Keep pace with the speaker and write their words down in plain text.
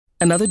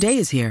Another day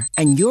is here,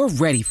 and you're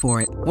ready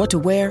for it. What to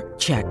wear?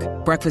 Check.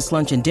 Breakfast,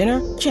 lunch, and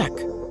dinner? Check.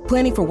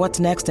 Planning for what's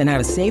next and how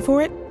to save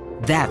for it?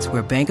 That's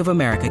where Bank of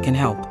America can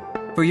help.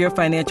 For your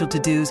financial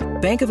to-dos,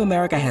 Bank of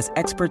America has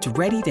experts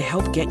ready to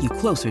help get you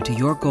closer to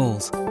your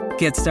goals.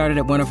 Get started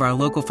at one of our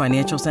local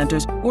financial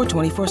centers or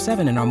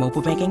 24/7 in our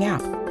mobile banking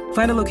app.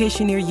 Find a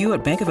location near you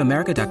at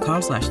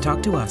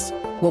bankofamerica.com/talktous.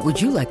 What would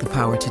you like the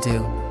power to do?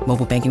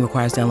 Mobile banking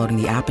requires downloading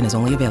the app and is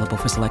only available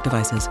for select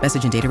devices.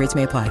 Message and data rates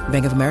may apply.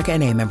 Bank of America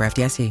N.A., member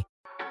FDIC.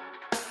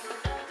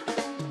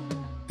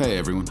 Hey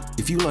everyone,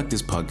 if you like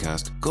this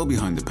podcast, go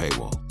behind the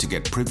paywall to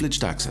get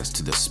privileged access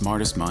to the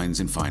smartest minds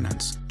in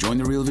finance. Join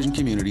the Real Vision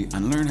community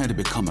and learn how to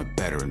become a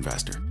better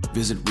investor.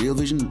 Visit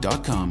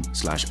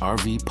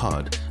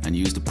realvision.com/RVPod and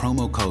use the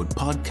promo code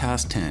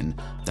podcast10,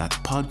 that's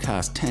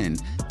podcast10,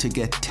 to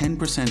get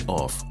 10%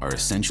 off our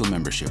essential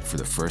membership for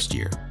the first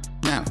year.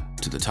 Now,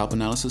 to the top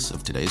analysis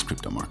of today's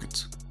crypto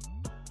markets.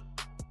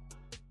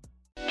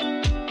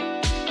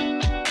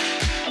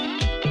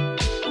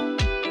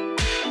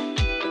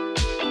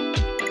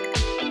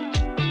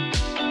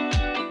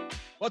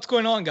 What's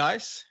going on,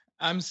 guys?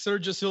 I'm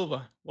Sergio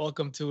Silva.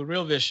 Welcome to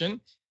Real Vision,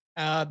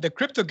 the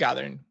Crypto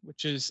Gathering,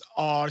 which is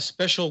our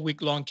special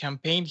week-long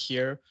campaign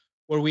here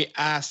where we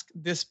ask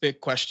this big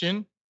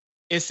question: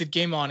 is it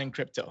game on in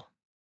crypto?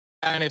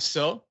 And if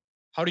so,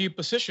 how do you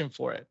position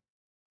for it?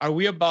 Are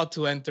we about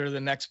to enter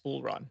the next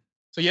bull run?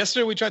 So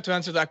yesterday we tried to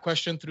answer that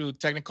question through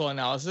technical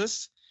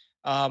analysis.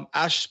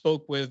 Ash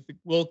spoke with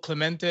Will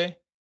Clemente,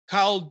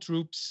 Kyle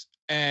Droops,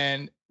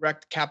 and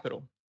Rect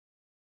Capital.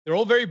 They're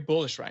all very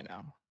bullish right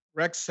now.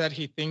 Rex said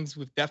he thinks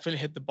we've definitely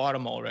hit the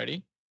bottom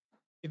already.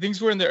 He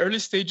thinks we're in the early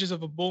stages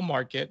of a bull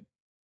market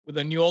with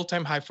a new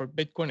all-time high for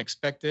Bitcoin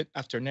expected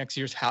after next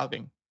year's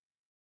halving.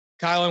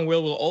 Kyle and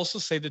Will also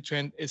say the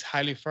trend is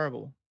highly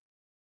favorable.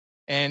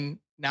 And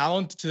now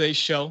on to today's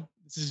show.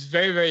 This is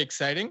very, very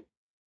exciting.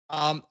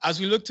 As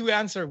we look to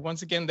answer,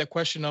 once again, the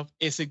question of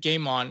is it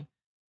game on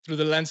through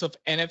the lens of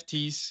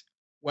NFTs,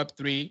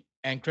 Web3,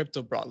 and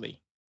crypto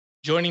broadly.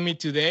 Joining me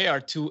today are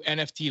two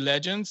NFT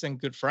legends and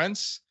good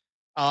friends.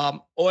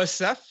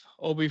 OSF,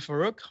 Obi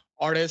Farouk,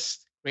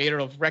 artist, creator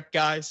of Wreck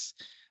Guys,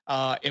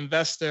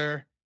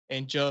 investor,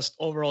 and just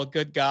overall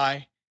good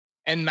guy.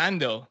 And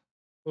Mando,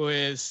 who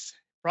is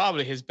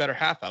probably his better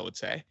half, I would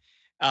say.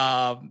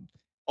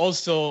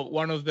 Also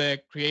one of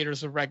the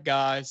creators of Wreck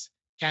Guys,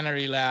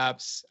 Canary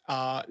Labs,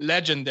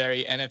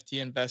 legendary NFT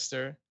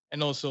investor,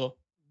 and also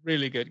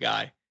really good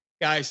guy.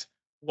 Guys,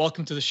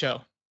 welcome to the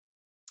show.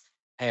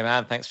 Hey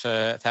man, thanks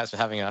for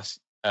having us.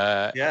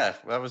 Yeah,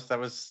 that was a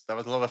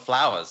lot of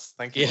flowers.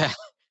 Thank you. Yeah,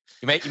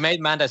 you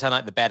made Mando sound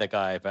like the better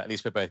guy, but at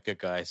least we're both good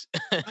guys.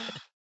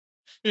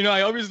 You know,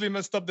 I obviously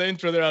messed up the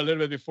intro there a little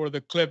bit before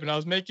the clip, and I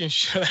was making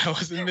sure that I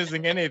wasn't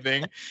missing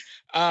anything.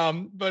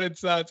 But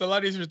it's a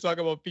lot easier to talk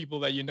about people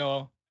that you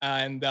know.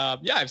 And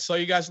yeah, I saw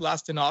you guys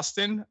last in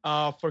Austin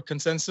for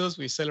Consensus.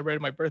 We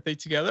celebrated my birthday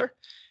together,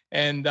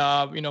 and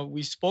you know,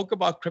 we spoke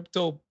about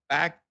crypto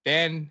back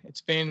then.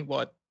 It's been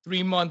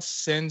 3 months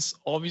since.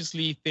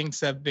 Obviously, things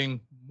have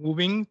been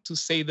moving, to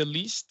say the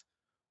least,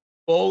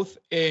 both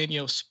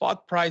in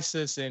spot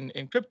prices in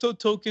crypto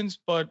tokens,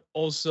 but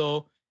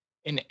also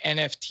in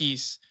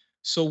NFTs.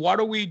 So why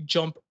don't we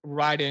jump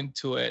right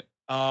into it?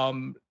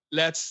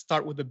 Let's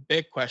start with the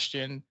big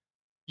question.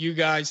 You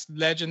guys,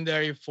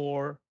 legendary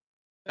for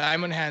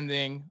diamond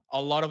handing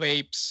a lot of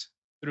apes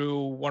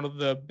through one of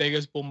the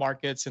biggest bull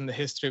markets in the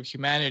history of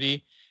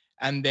humanity,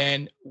 and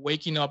then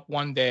waking up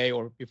one day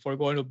or before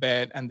going to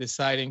bed and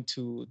deciding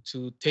to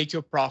take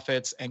your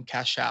profits and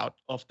cash out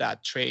of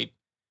that trade.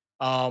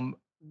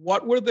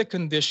 What were the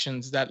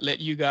conditions that led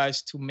you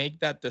guys to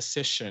make that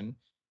decision?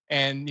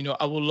 And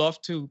I would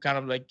love to kind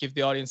of give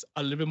the audience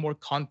a little bit more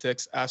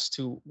context as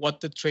to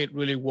what the trade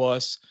really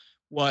was,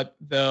 what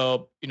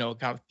the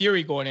kind of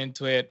theory going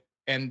into it,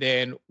 and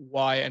then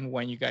why and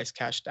when you guys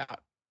cashed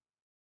out.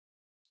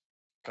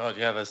 God,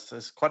 yeah,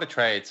 there's quite a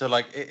trade. So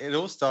it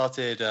all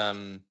started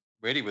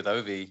really with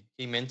Ovi.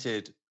 He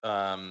minted,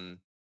 and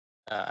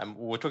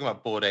we're talking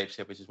about Bored Apes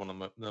here, which is one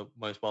of the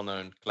most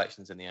well-known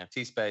collections in the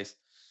NFT space.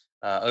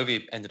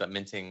 Ovi ended up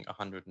minting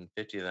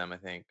 150 of them, I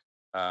think,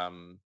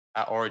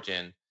 at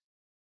origin,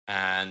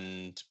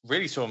 and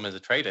really saw them as a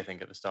trade, I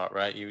think, at the start,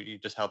 right? You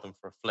just held them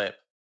for a flip,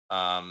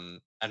 and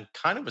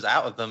kind of was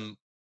out of them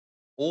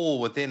all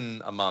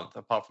within a month,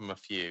 apart from a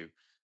few.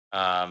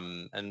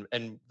 And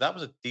that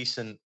was a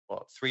decent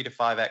 3 to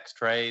 5x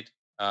trade.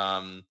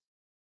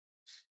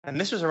 And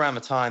this was around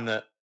the time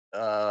that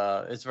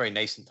it's a very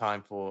nascent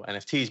time for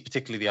NFTs,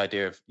 particularly the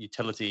idea of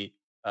utility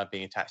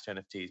being attached to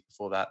NFTs.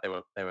 Before that, they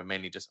were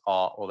mainly just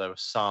art, or there were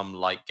some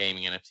light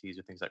gaming NFTs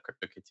with things like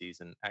CryptoKitties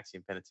and Axie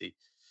Infinity.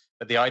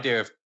 But the idea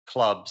of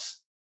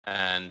clubs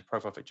and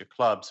profile picture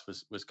clubs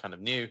was kind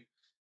of new.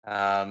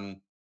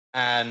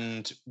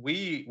 And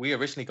we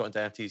originally got into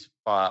NFTs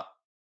via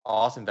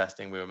art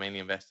investing. We were mainly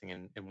investing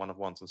in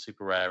one-of-ones on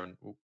Super Rare, and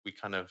we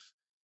kind of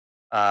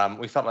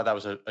we felt like that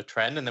was a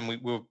trend, and then we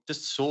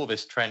just saw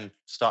this trend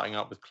starting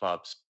up with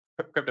clubs.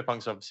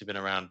 CryptoPunks obviously been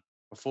around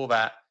before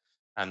that,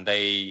 and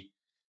they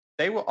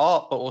they were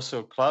art, but also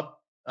a club.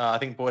 I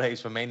think Bored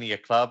Apes were mainly a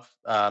club.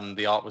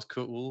 The art was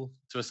cool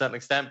to a certain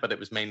extent, but it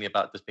was mainly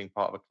about just being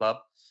part of a club.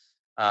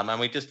 And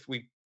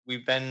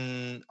we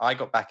then I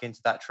got back into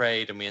that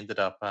trade, and we ended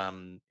up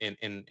in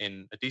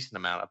a decent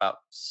amount, about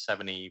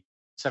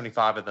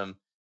 75 of them.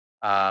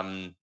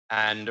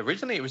 And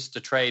originally it was just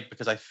a trade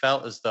because I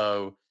felt as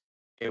though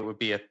it would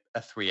be a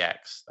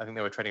 3x. I think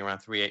they were trading around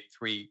 3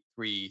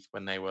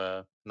 when I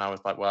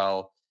was like,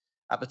 well,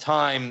 at the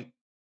time,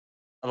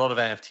 a lot of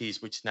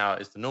NFTs, which now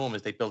is the norm,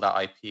 is they build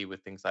out IP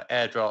with things like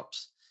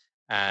airdrops.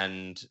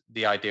 And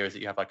the idea is that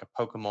you have like a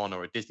Pokemon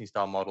or a Disney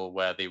style model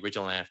where the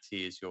original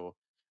NFT is your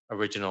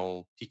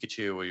original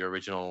Pikachu or your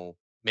original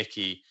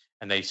Mickey,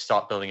 and they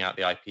start building out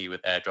the IP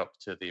with airdrop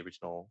to the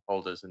original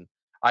holders. And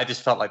I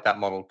just felt like that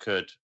model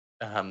could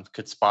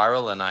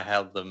spiral, and I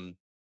held them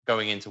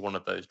going into one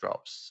of those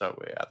drops. So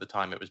at the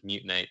time it was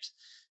Mutant Apes,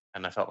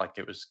 and I felt like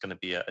it was going to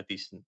be a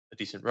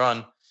decent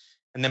run.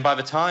 And then by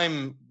the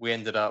time we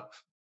ended up,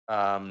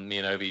 me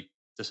and Ovi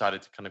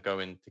decided to kind of go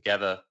in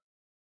together.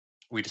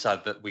 We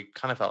decided that we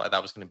kind of felt like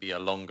that was going to be a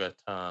longer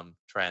term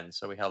trend,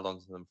 so we held on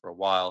to them for a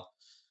while.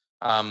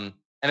 And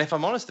if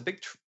I'm honest,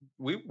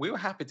 we were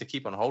happy to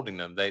keep on holding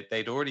them.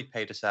 They'd already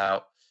paid us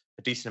out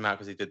a decent amount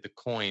because they did the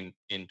coin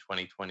in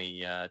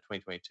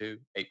 2022,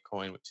 Ape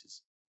Coin, which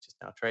is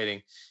now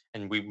trading,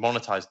 and we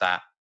monetized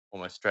that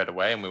almost straight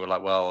away. And we were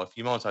like, well, if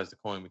you monetize the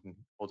coin, we can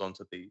hold on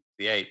to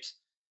the apes.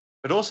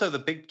 But also the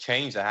big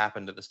change that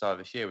happened at the start of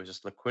this year was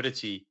just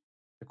liquidity.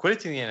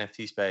 Liquidity in the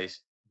NFT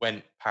space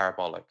went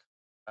parabolic.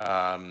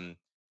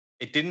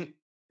 It didn't,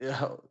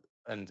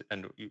 and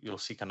you'll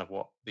see kind of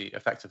what the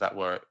effects of that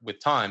were with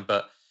time.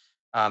 But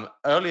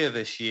earlier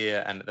this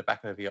year and at the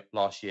back of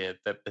last year,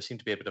 there seemed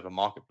to be a bit of a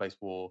marketplace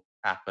war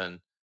happen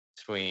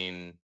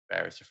between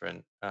various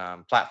different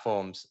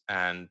platforms,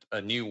 and a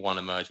new one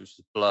emerged, which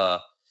is Blur,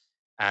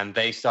 and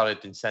they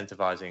started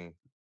incentivizing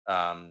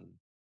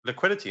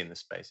liquidity in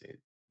this space.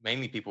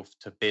 Mainly people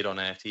to bid on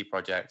NFT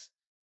projects.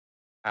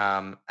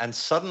 And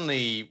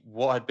suddenly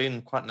what had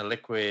been quite an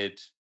illiquid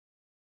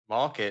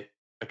market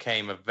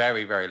became a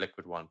very, very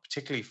liquid one,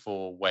 particularly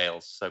for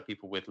whales. So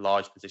people with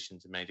large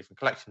positions in many different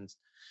collections,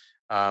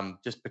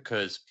 just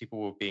because people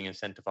were being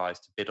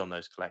incentivized to bid on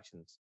those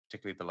collections,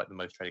 particularly the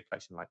most traded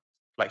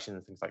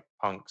collections, things like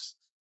punks,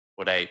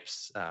 wood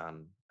apes,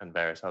 and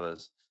various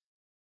others.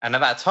 And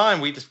at that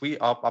time,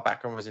 our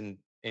background was in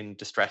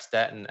distressed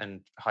debt and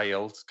high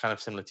yields, kind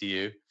of similar to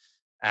you.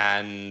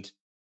 And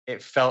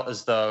it felt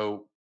as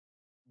though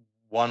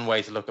one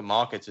way to look at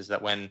markets is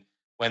that when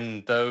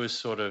those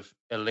sort of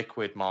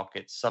illiquid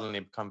markets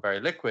suddenly become very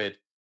liquid,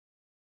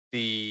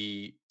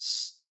 the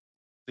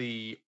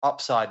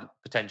upside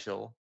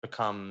potential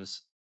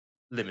becomes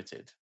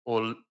limited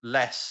or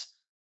less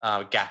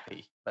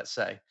gappy, let's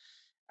say.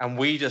 And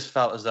we just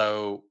felt as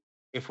though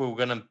if we were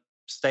going to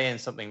stay in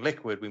something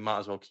liquid, we might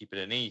as well keep it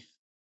in ETH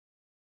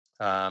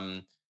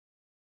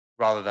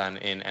rather than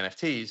in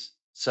NFTs.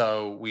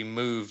 So we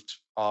moved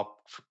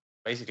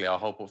basically our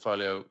whole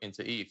portfolio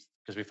into ETH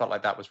because we felt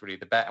like that was really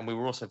the bet. And we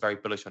were also very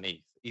bullish on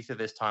ETH. ETH at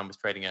this time was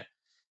trading at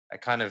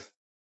kind of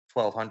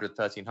 1,200,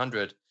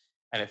 1,300,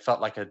 and it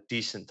felt like a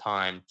decent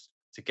time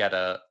to get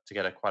a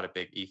quite a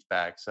big ETH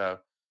bag. So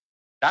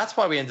that's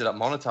why we ended up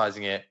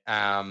monetizing it.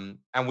 And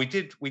we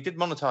did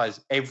monetize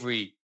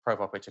every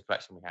profile picture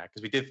collection we had,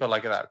 because we did feel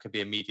like that could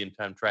be a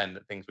medium-term trend,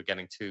 that things were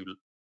getting too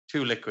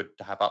liquid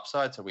to have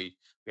upside. So we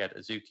had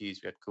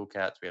Azukis, we had Cool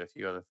Cats, we had a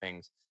few other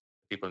things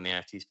people in the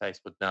NFT space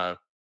would know.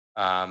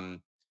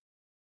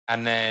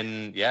 And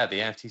then the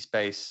NFT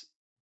space,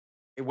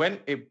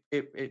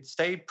 it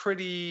stayed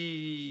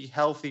pretty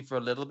healthy for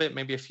a little bit,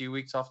 maybe a few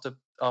weeks after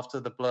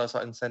the Blur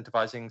started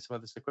incentivizing some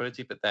of this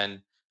liquidity. But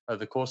then over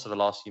the course of the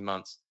last few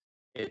months,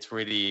 it's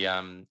really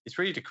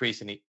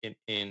decreased in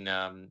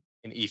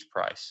ETH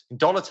price. In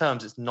dollar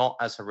terms, it's not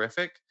as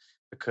horrific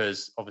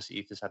because obviously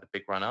ETH has had a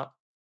big run up,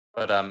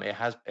 but it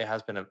has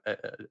been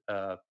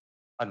I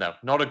don't know,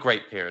 not a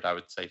great period, I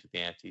would say, for the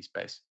NFT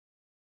space.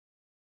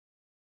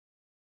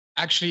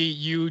 Actually,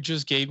 you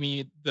just gave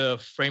me the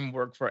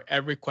framework for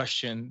every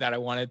question that I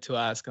wanted to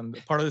ask and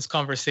part of this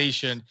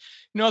conversation.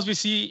 As we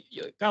see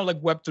kind of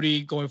like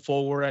Web3 going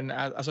forward, and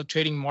as a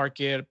trading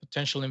market,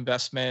 potential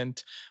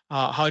investment,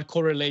 how it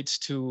correlates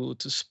to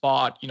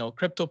spot,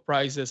 crypto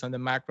prices and the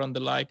macro and the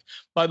like.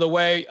 By the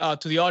way,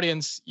 to the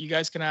audience, you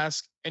guys can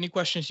ask any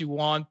questions you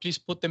want. Please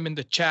put them in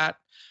the chat.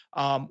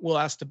 We'll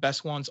ask the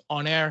best ones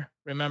on air.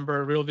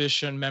 Remember, Real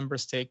Vision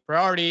members take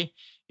priority.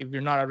 If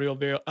you're not a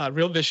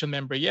Real Vision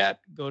member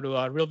yet, go to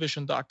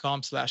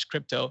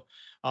realvision.com/crypto.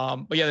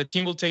 But the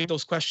team will take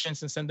those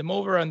questions and send them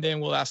over, and then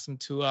we'll ask them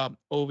to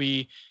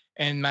Ovi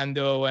and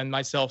Mando and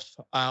myself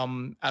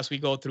as we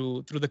go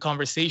through the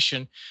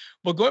conversation.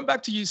 But going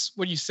back to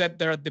what you said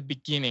there at the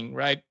beginning,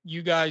 right?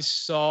 You guys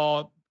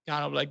saw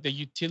kind of like the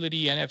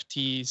utility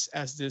NFTs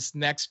as this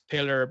next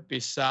pillar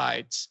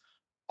besides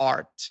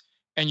art,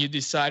 and you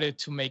decided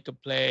to make a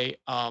play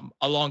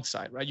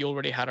alongside, right? You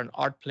already had an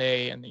art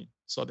play, and you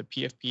So the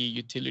PFP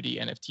utility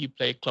NFT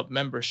play club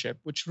membership,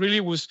 which really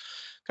was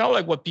kind of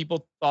like what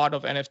people thought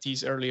of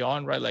NFTs early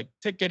on, right? Like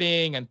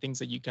ticketing and things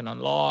that you can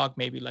unlock,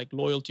 maybe like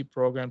loyalty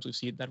programs. We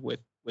see that with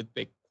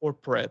big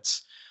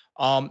corporates,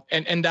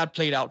 and that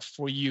played out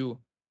for you.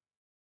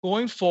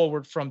 Going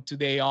forward from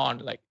today on,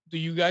 like, do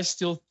you guys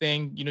still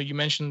think, you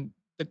mentioned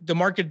the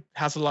market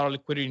has a lot of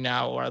liquidity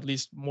now, or at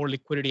least more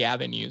liquidity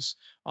avenues.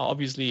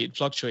 Obviously, it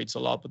fluctuates a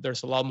lot, but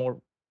there's a lot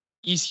more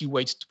easy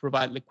ways to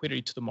provide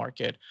liquidity to the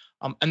market.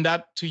 And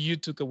that to you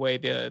took away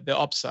the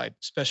upside,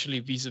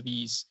 especially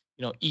vis-a-vis,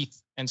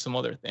 ETH and some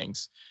other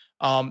things.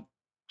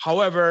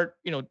 However,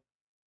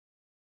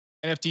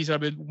 NFTs are a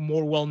bit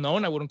more well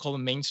known. I wouldn't call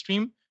them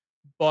mainstream,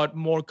 but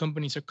more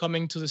companies are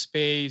coming to the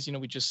space.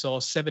 We just saw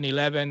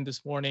 7-Eleven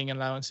this morning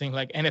announcing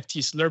like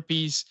NFT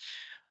Slurpees.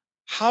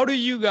 How do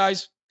you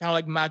guys kind of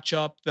like match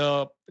up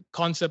the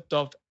concept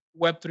of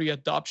Web3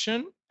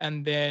 adoption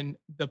and then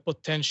the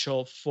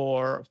potential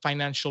for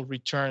financial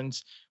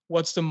returns?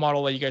 What's the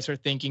model that you guys are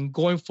thinking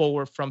going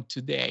forward from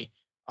today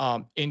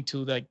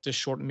into like the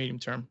short and medium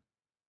term?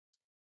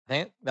 I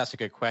think that's a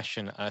good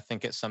question. And I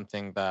think it's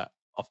something that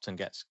often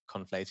gets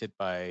conflated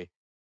by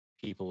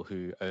people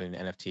who own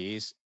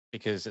NFTs,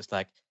 because it's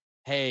like,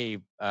 hey,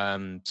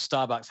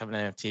 Starbucks have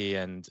an NFT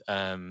and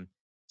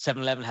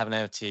 7-Eleven have an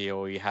NFT,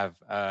 or you have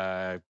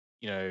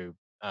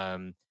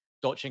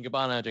Dolce and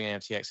Gabbana doing an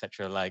NFT,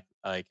 etc., like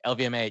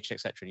LVMH,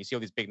 etc. And you see all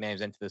these big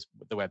names enter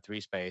the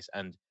Web3 space,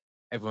 and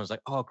everyone's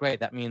like, oh, great,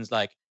 that means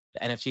like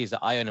the NFTs that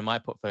I own in my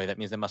portfolio, that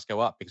means they must go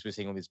up because we're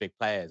seeing all these big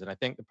players. And I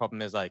think the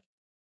problem is like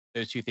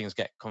those two things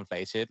get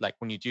conflated. Like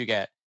when you do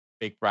get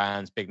big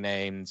brands, big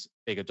names,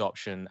 big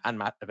adoption,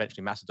 and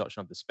eventually mass adoption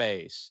of the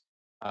space,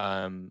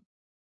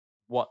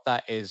 what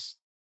that is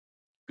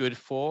good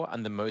for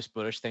and the most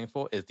bullish thing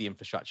for is the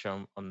infrastructure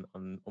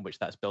on which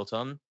that's built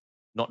on,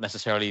 not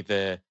necessarily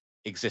the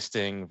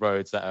existing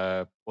roads that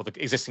are, or the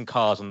existing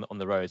cars on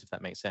the roads, if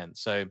that makes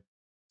sense. So,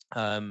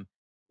 in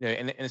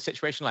a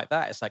situation like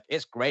that, it's like,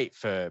 it's great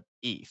for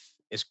ETH,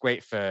 it's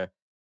great for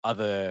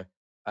other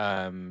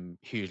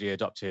hugely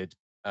adopted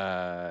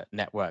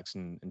networks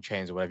and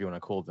chains, or whatever you want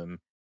to call them,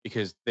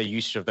 because the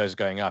usage of those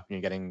going up and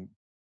you're getting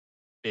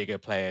bigger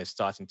players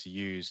starting to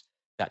use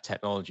that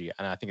technology.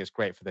 And I think it's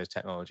great for those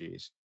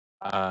technologies.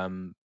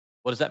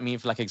 What does that mean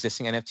for like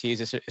existing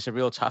NFTs? It's a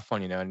real tough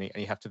one, and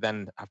you have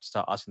to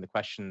start asking the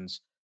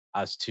questions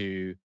as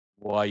to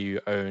why you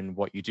own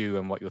what you do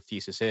and what your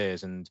thesis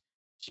is. And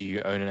do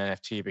you own an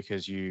NFT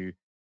because you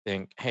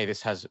think, hey,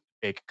 this has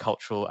big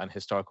cultural and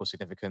historical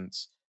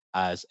significance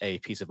as a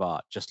piece of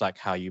art, just like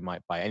how you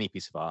might buy any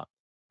piece of art?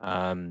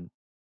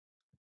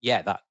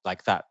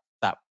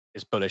 That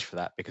is bullish for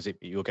that, because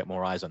you'll get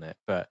more eyes on it.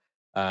 But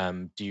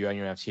do you own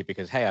your NFT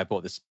because, hey, I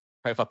bought this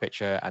profile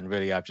picture and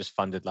really I've just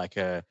funded like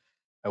a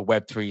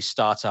Web3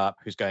 startup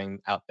who's going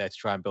out there to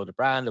try and build a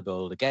brand or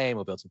build a game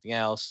or build something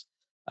else?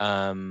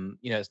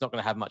 It's not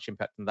going to have much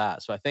impact on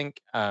that. So I think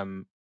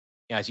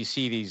as you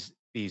see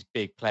these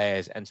big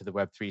players enter the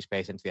Web3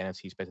 space, into the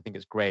NFT space, I think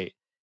it's great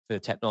for the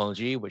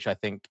technology, which I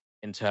think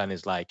in turn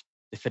is like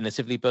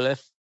definitively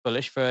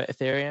bullish for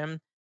Ethereum.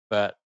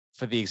 But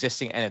for the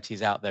existing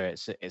NFTs out there,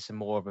 it's a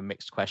more of a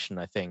mixed question,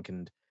 I think.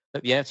 And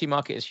look, the NFT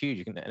market is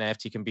huge. An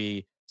NFT can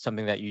be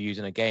something that you use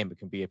in a game. It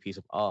can be a piece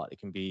of art. It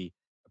can be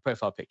a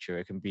profile picture.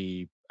 It can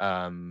be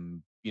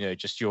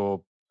just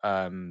your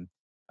anything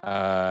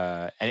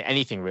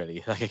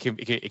really. Like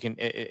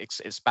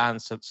it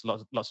spans to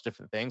lots of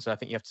different things. So I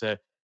think you have to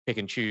pick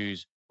and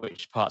choose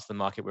which parts of the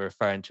market we're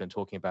referring to and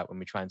talking about when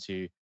we're trying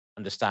to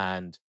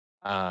understand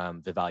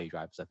the value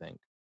drivers, I think.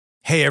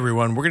 Hey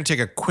everyone, we're going to take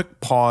a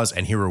quick pause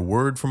and hear a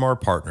word from our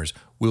partners.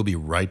 We'll be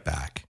right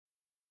back.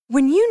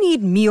 When you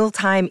need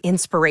mealtime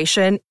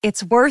inspiration,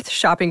 it's worth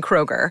shopping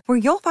Kroger, where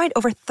you'll find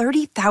over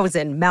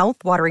 30,000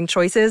 mouth-watering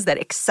choices that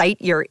excite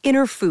your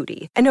inner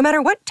foodie. And no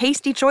matter what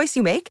tasty choice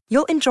you make,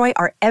 you'll enjoy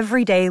our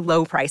everyday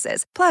low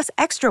prices, plus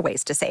extra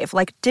ways to save,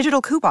 like digital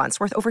coupons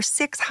worth over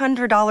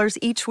 $600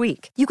 each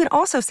week. You can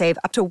also save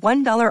up to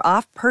 $1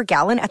 off per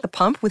gallon at the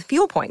pump with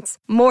fuel points.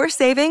 More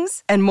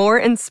savings and more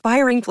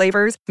inspiring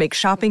flavors make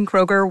shopping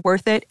Kroger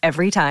worth it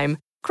every time.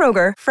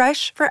 Kroger,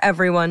 fresh for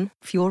everyone.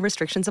 Fuel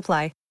restrictions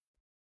apply.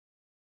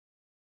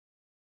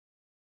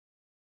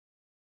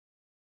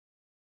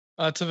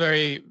 That's a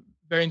very,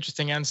 very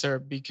interesting answer,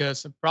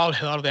 because probably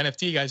a lot of the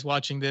NFT guys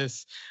watching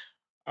this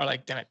are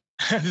like, damn it,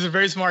 these are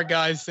very smart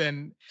guys.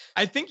 And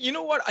I think, you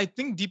know what? I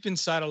think deep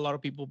inside, a lot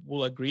of people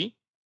will agree.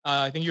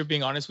 I think you're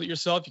being honest with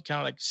yourself. You kind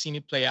of like seen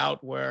it play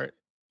out where,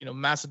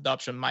 mass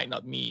adoption might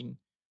not mean,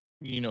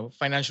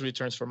 financial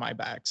returns for my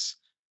backs.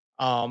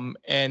 And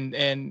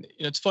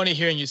it's funny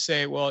hearing you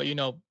say, well,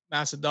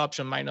 mass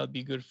adoption might not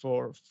be good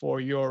for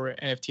your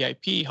NFT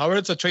IP. However,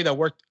 it's a trade that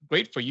worked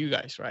great for you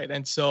guys, right?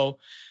 And so,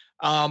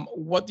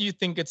 what do you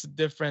think it's the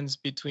difference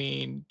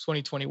between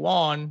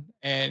 2021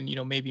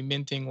 and maybe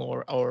minting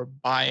or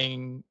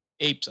buying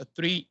apes at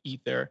 3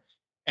 Ether,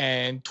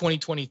 and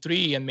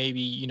 2023 and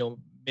maybe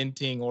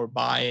minting or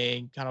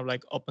buying kind of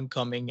like up and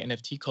coming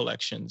NFT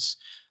collections?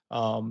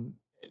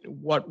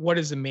 What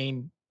is the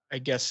main, I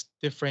guess,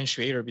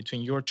 differentiator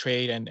between your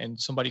trade and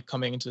somebody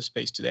coming into the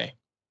space today?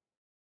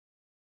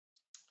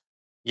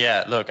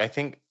 Yeah, look, I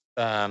think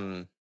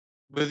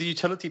with the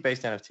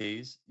utility-based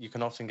NFTs, you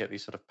can often get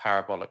these sort of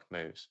parabolic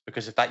moves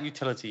because if that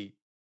utility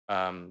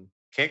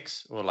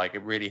kicks or like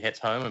it really hits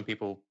home and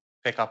people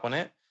pick up on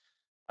it,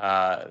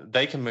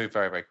 they can move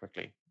very, very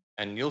quickly.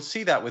 And you'll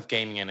see that with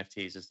gaming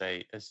NFTs as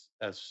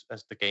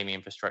the gaming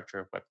infrastructure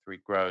of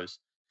Web3 grows.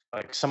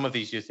 Like some of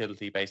these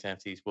utility-based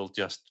NFTs will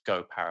just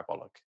go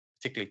parabolic,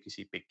 particularly if you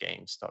see big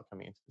games start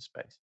coming into the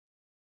space.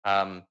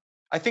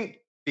 I think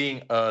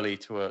being early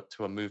to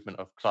a movement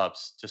of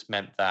clubs just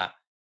meant that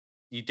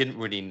you didn't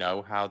really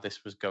know how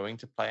this was going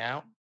to play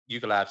out.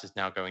 Yuga Labs is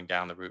now going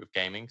down the route of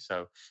gaming,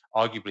 so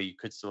arguably you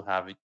could still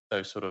have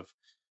those sort of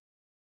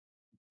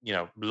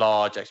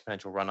large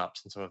exponential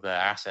run-ups in some of their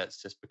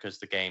assets just because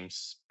the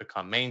games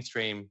become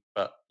mainstream.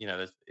 But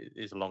it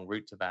is a long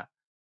route to that.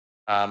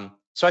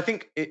 So I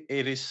think it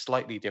is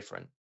slightly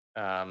different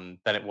than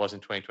it was in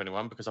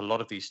 2021 because a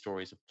lot of these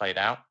stories have played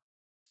out,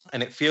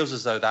 and it feels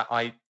as though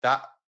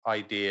that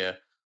idea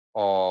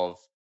of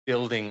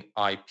building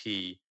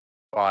IP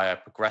via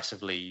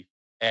progressively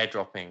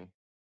airdropping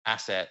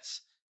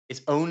assets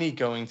is only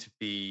going to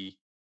be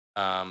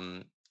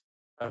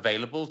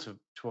available to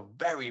a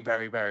very,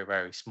 very, very,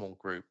 very small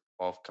group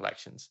of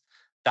collections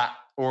that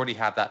already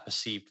have that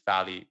perceived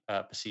value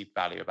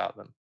about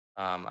them.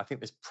 I think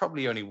there's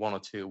probably only one or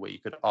two where you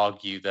could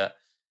argue that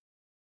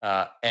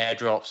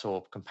airdrops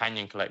or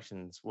companion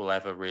collections will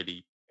ever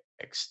really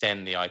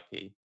extend the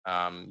IP.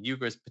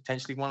 Yuga is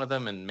potentially one of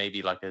them, and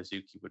maybe like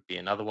Azuki would be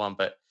another one,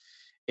 but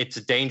it's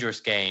a dangerous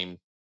game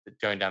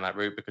going down that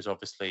route because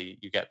obviously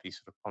you get these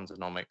sort of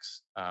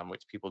ponzonomics,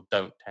 which people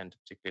don't tend to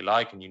particularly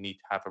like, and you need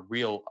to have a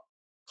real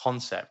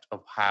concept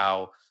of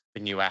how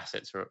the new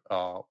assets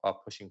are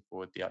pushing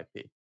forward the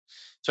IP.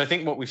 So I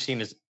think what we've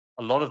seen is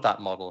a lot of that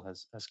model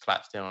has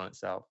collapsed in on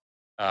itself.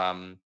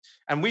 And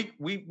we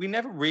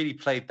never really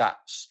played that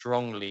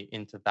strongly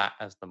into that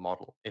as the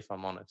model, if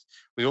I'm honest.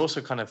 We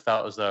also kind of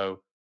felt as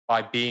though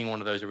by being one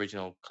of those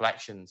original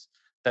collections,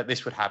 that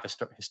this would have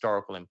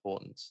historical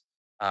importance.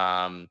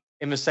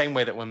 In the same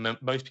way that when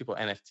most people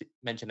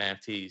mention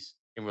NFTs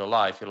in real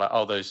life, you're like,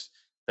 oh, those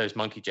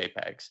monkey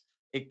JPEGs.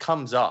 It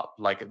comes up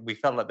like we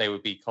felt like they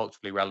would be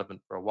culturally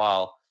relevant for a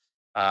while.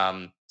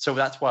 So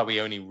that's why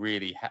we only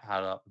really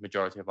had a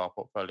majority of our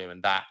portfolio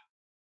in that,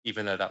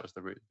 even though that was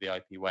the route the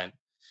IP went.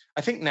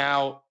 I think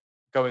now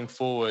going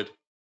forward,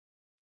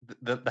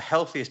 the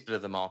healthiest bit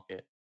of the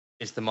market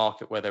is the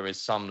market where there is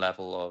some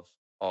level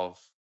of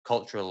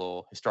cultural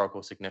or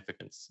historical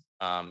significance.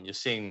 You're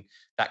seeing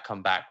that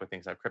come back with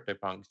things like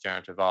CryptoPunks,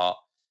 generative art,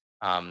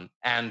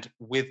 and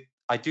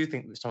I do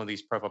think that some of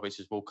these profile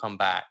pictures will come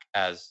back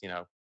as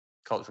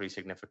culturally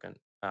significant.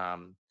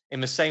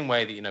 In the same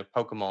way that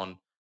Pokemon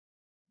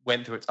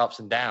went through its ups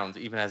and downs,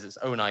 even as its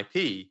own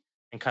IP,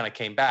 and kind of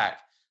came back.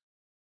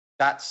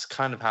 That's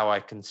kind of how I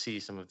can see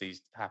some of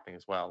these happening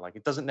as well. Like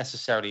it doesn't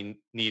necessarily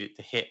need it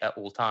to hit at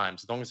all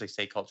times, as long as they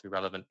stay culturally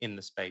relevant in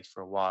the space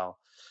for a while.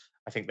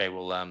 I think they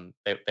will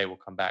they will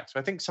come back. So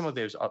I think some of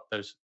those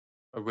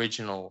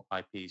original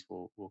IPs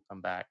will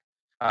come back.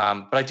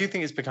 But I do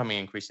think it's becoming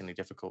increasingly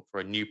difficult for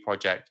a new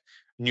project,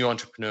 new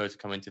entrepreneur to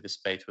come into this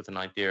space with an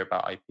idea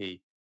about IP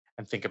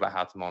and think about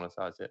how to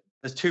monetize it.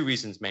 There's two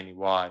reasons mainly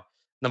why.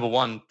 Number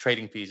one,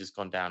 trading fees has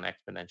gone down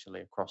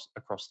exponentially across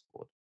the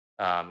board.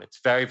 It's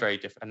very, very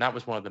different, and that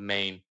was one of the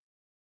main.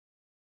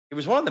 It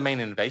was one of the main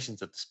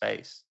innovations of the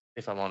space,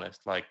 if I'm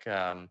honest.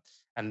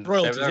 And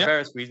Royalties, there are yeah.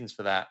 various reasons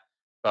for that,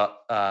 but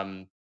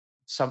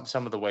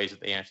some of the ways that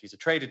the NFTs are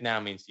traded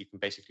now means you can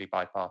basically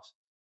bypass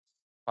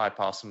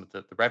some of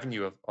the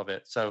revenue of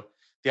it. So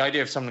the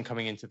idea of someone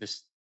coming into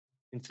this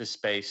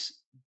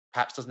space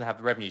perhaps doesn't have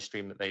the revenue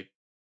stream that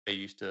they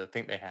used to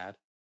think they had.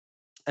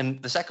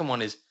 And the second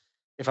one is,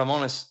 if I'm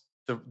honest,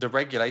 the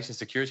regulations,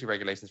 security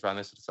regulations around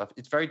this sort of stuff,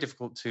 it's very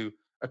difficult to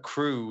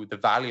accrue the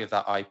value of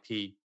that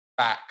IP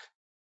back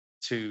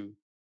to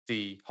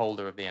the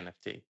holder of the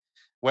NFT.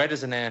 Where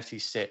does an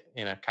NFT sit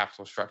in a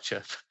capital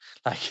structure?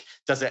 Like,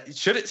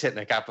 should it sit in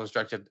a capital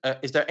structure?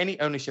 Is there any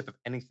ownership of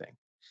anything?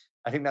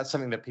 I think that's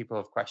something that people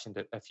have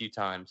questioned a few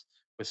times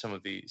with some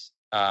of these.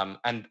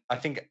 And I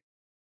think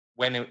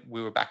when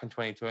we were back in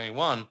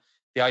 2021,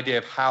 the idea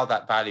of how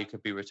that value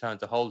could be returned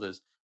to holders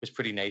was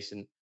pretty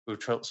nascent. We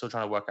were still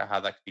trying to work out how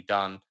that could be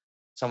done.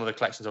 Some of the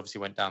collections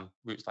obviously went down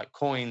routes like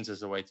coins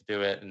as a way to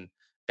do it, and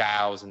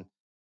DAOs, and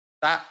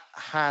that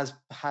has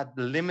had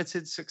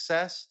limited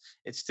success.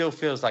 It still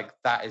feels like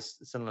that is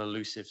still an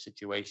elusive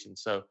situation.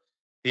 So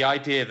the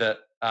idea that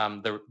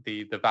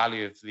the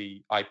value of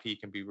the IP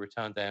can be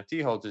returned to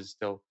NFT holders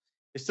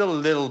is still a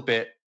little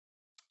bit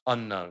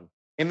unknown.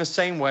 In the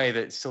same way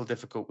that it's still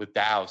difficult with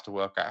DAOs to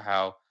work out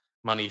how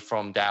money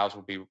from DAOs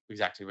will be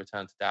exactly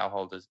returned to DAO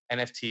holders.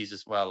 NFTs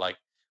as well, like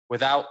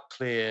without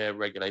clear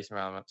regulation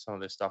around some of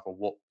this stuff or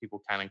what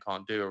people can and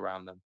can't do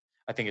around them,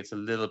 I think it's a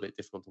little bit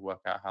difficult to work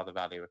out how the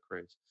value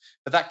accrues.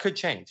 But that could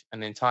change,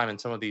 and in time,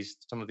 and some of these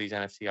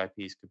NFT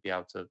IPs could be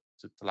able to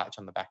latch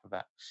on the back of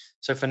that.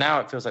 So for now,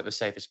 it feels like the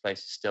safest place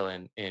is still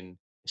in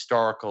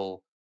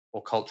historical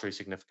or culturally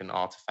significant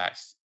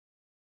artifacts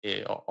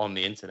on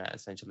the internet,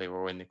 essentially,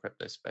 or in the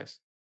crypto space.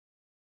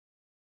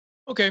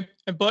 Okay,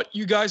 but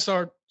you guys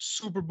are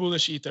super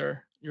bullish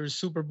Ether. You're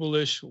super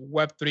bullish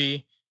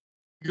Web3.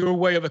 Your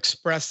way of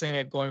expressing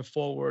it going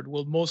forward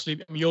will mostly,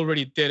 I mean, you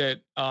already did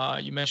it.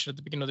 You mentioned at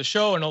the beginning of the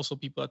show, and also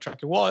people that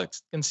track your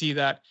wallets can see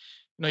that,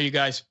 you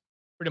guys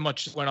pretty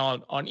much went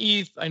on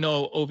ETH. I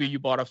know, Ovi, you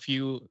bought a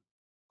few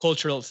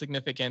cultural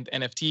significant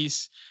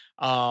NFTs,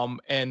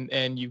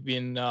 and you've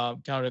been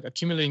kind of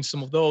accumulating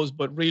some of those,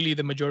 but really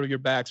the majority of your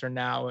bags are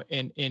now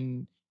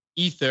in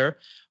Ether.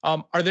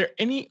 Are there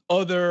any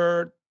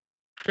other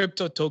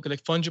crypto token,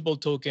 like fungible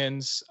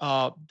tokens,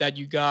 that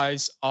you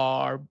guys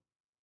are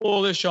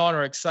bullish on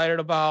or excited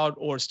about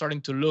or starting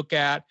to look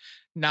at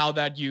now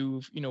that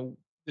you've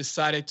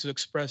decided to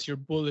express your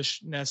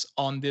bullishness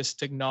on this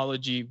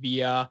technology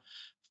via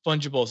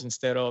fungibles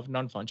instead of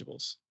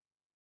non-fungibles?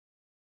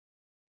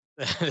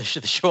 The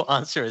short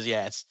answer is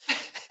yes.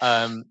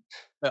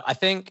 But I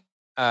think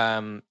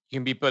you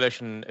can be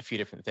bullish on a few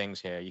different things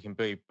here. You can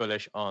be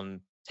bullish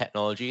on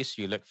technology,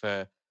 so you look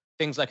for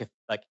things like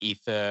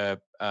Ether,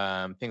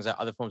 things like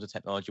other forms of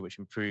technology which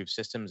improve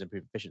systems,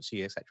 improve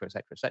efficiency, etc.,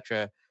 etc.,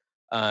 etc.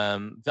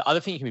 The other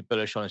thing you can be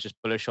bullish on is just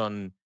bullish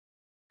on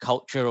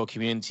culture or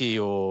community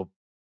or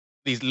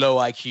these low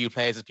IQ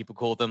players, as people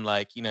call them,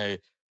 like the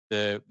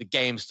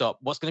GameStop.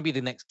 What's going to be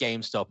the next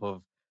GameStop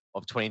of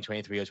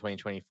 2023 or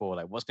 2024?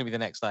 Like, what's going to be the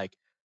next like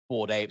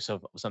Bored Apes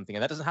of something?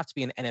 And that doesn't have to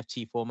be in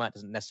NFT format.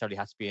 Doesn't necessarily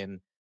have to be in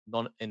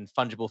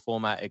fungible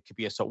format. It could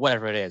be a sort,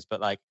 whatever it is.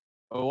 But like,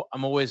 we're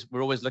always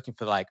looking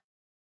for like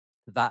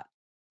that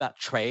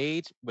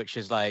trade, which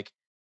is like,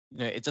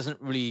 it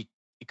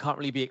can't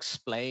really be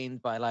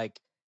explained by like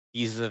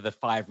these are the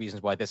 5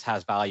 reasons why this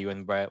has value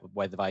and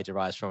where the value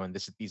derives from, and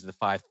these are the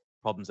 5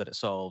 problems that it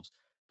solves.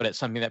 But it's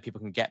something that people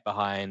can get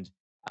behind,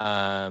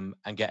 and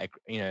get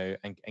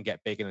and get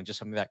big, and just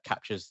something that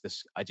captures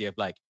this idea of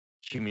like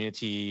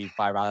community,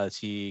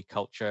 virality,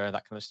 culture,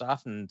 that kind of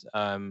stuff. And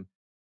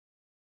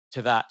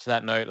to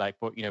that note, like,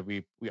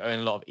 we own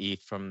a lot of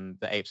ETH from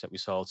the apes that we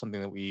sold.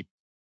 Something that we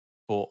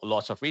bought a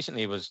lot of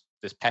recently was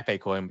this Pepe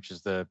coin, which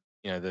is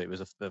it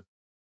was the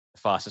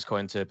fastest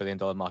coin to $1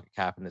 billion market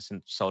cap, and it's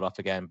since sold off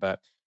again. But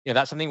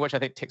that's something which I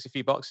think ticks a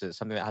few boxes.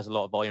 Something that has a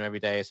lot of volume every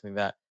day. Something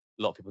that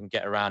a lot of people can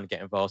get around and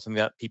get involved. Something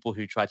that people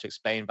who try to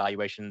explain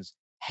valuations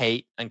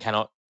hate and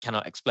cannot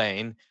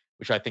explain,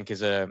 which I think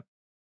is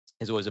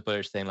always a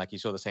bullish thing. Like, you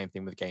saw the same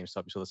thing with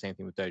GameStop. You saw the same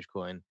thing with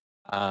Dogecoin.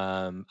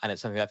 And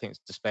it's something that I think has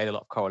displayed a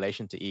lot of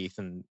correlation to ETH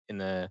and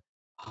in a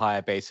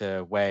higher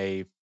beta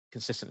way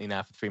consistently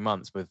now for 3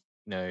 months with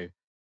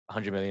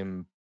 100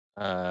 million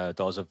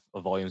dollars of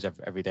volumes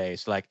every day.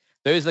 So like,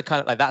 those are the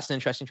kind of, like, that's an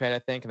interesting trade, I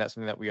think, and that's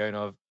something that we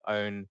own,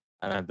 and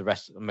the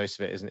rest, most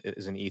of it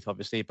is in ETH,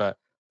 obviously. But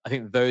I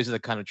think those are the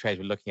kind of trades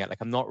we're looking at. Like,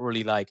 I'm not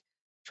really like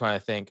trying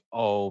to think,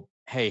 oh,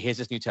 hey, here's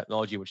this new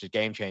technology which is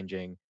game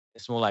changing.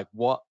 It's more like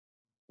what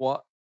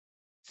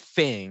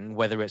thing,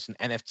 whether it's an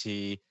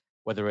NFT,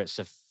 whether it's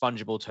a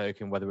fungible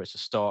token, whether it's a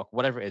stock,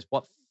 whatever it is,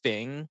 what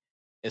thing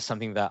is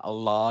something that a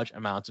large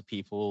amount of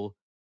people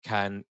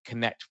can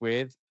connect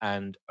with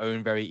and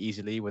own very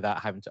easily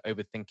without having to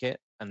overthink it,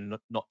 and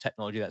not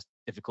technology that's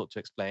difficult to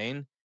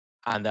explain,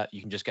 and that you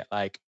can just get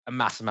like a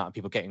massive amount of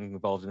people getting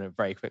involved in it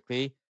very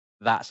quickly.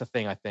 That's a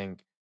thing, I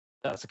think,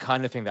 that's the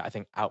kind of thing that I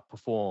think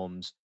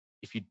outperforms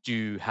if you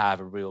do have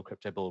a real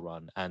crypto bull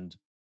run. And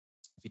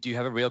if you do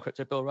have a real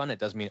crypto bull run, it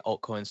does mean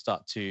altcoins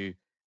start to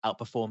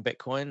outperform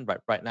Bitcoin.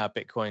 Right now,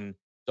 Bitcoin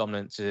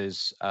dominance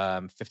is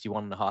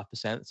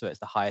 51.5%, so it's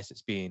the highest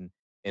it's been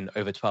in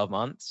over 12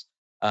 months.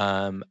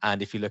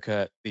 And if you look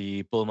at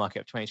the bull market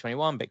of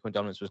 2021, Bitcoin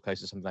dominance was close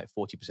to something like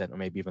 40%, or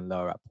maybe even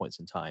lower at points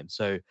in time.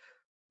 So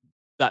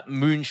that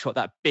moonshot,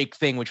 that big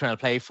thing we're trying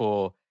to play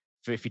for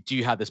if you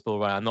do have this bull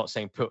run, I'm not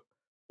saying put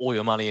all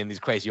your money in these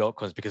crazy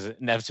altcoins, because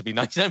inevitably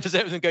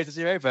 99% of them go to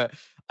zero. But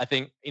I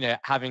think,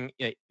 having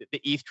the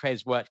ETH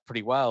trades worked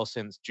pretty well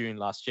since June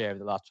last year. Over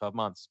the last 12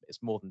 months,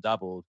 it's more than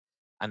doubled.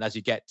 And as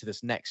you get to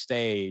this next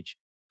stage,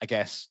 I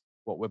guess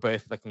what we're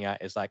both looking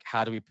at is like,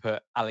 how do we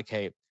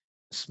allocate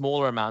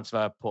smaller amounts of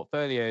our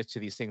portfolio to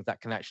these things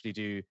that can actually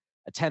do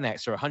a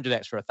 10x or a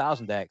 100x or a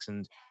 1000x,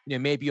 and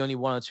maybe only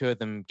 1 or 2 of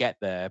them get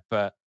there.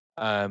 But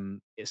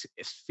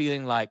it's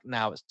feeling like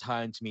now it's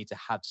time to me to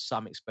have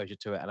some exposure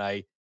to it, and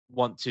I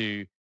want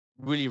to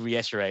really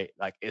reiterate,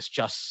 like, it's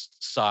just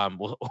some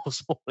or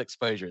small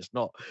exposure. It's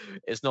not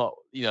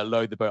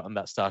load the boat on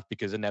that stuff,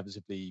 because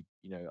inevitably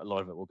a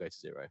lot of it will go to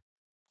zero.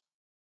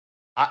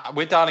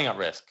 We're dialing up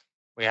risk.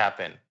 We have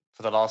been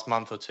for the last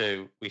month or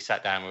 2. We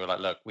sat down. We were like,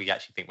 look, we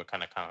actually think we're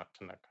kind of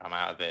come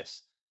out of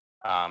this.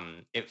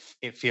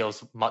 It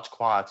feels much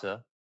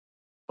quieter,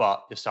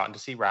 but you're starting to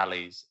see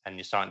rallies, and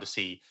you're starting to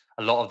see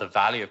a lot of the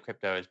value of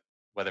crypto, is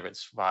whether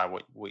it's via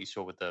what you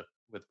saw with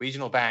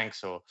regional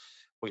banks, or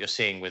what you're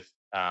seeing with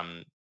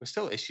we're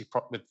still issues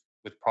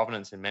with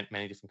provenance in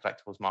many different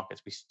collectibles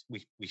markets.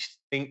 We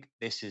think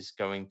this is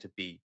going to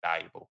be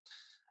valuable,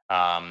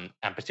 and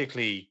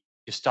particularly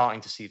you're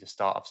starting to see the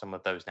start of some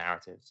of those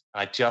narratives.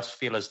 And I just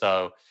feel as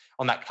though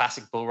on that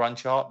classic bull run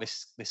chart,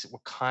 this we're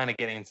kind of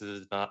getting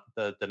into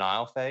the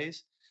denial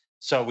phase.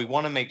 So we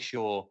want to make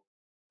sure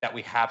that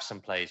we have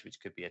some plays which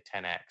could be a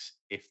 10x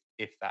if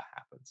that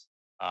happens.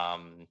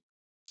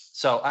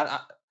 So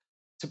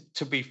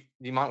to be,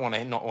 you might want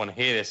to not want to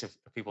hear this if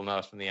people know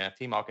us from the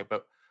NFT market,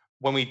 but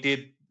when we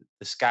did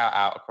the scout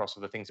out across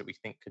all the things that we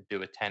think could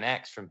do a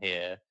 10x from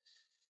here,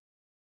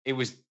 it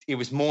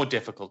was more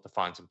difficult to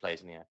find some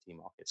plays in the NFT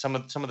market. Some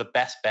of the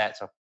best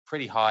bets are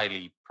pretty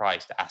highly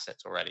priced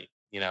assets already.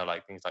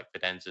 Like things like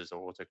Fidenzas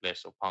or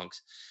Autoglyphs or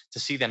Punks. To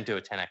see them do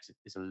a 10x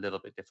is a little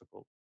bit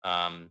difficult.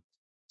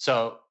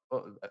 So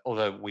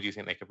although we do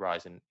think they could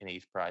rise in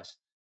ETH price.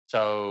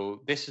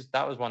 So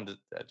that was one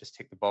that just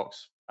ticked the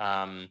box.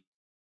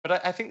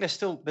 But I think there's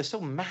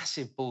still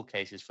massive bull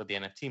cases for the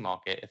NFT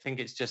market. I think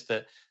it's just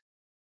that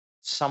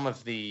some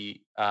of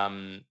the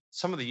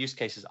use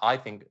cases, I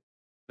think,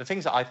 the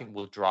things that I think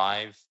will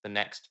drive the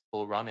next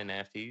bull run in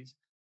NFTs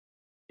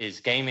is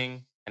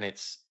gaming and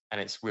it's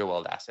real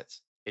world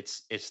assets.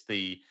 It's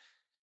the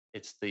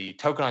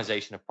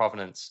tokenization of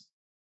provenance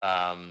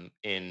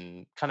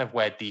in kind of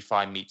where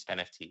DeFi meets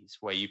NFTs,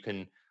 where you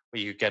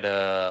get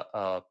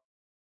a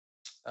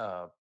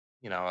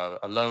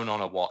loan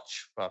on a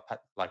watch,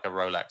 like a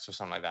Rolex or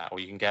something like that, or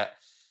you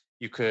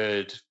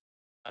could,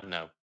 I don't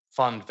know,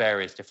 fund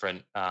various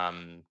different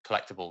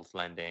collectibles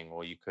lending,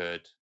 or you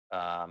could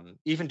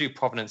even do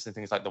provenance in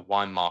things like the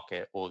wine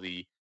market or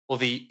the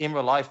in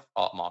real life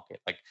art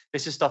market. Like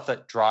this is stuff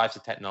that drives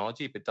the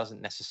technology, but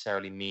doesn't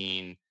necessarily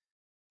mean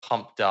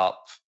pumped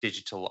up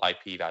digital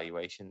IP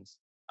valuations.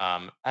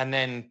 And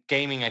then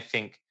gaming, I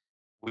think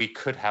we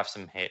could have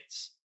some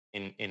hits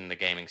in the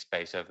gaming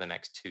space over the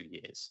next 2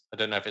 years. I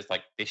don't know if it's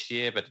like this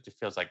year, but it just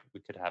feels like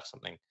we could have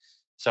something.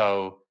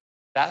 So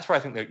that's where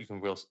I think that you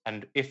can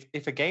and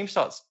if a game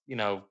starts,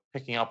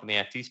 picking up in the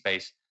NFT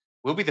space,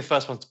 we'll be the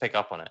first ones to pick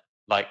up on it.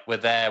 Like we're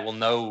there, we'll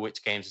know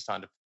which games are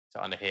starting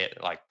to hit.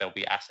 Like there'll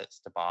be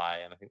assets to buy,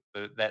 and I think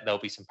there'll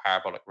be some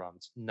parabolic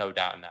runs, no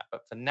doubt in that.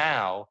 But for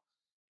now,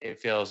 it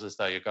feels as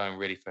though you're going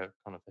really for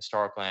kind of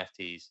historical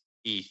NFTs,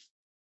 ETH,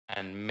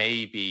 and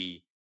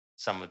maybe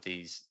some of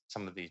these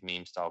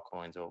meme style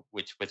coins, or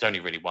which there's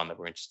only really one that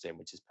we're interested in,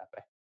 which is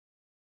Pepe.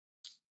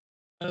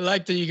 I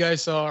like that you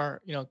guys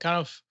are, kind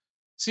of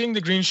seeing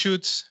the green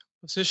shoots,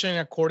 positioning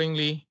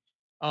accordingly.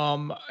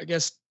 I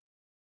guess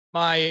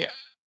my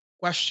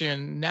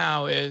question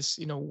now is,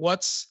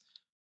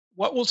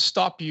 what will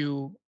stop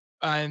you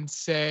and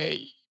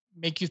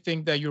make you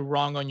think that you're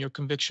wrong on your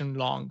conviction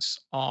longs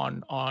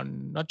on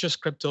not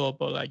just crypto,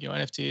 but like,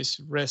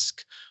 NFTs,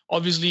 risk.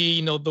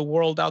 Obviously, the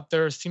world out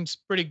there seems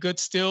pretty good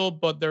still,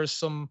 but there's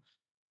some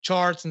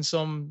charts and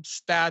some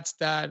stats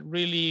that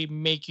really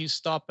make you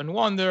stop and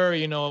wonder.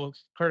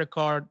 Credit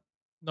card,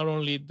 not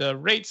only the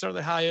rates are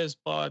the highest,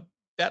 but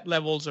debt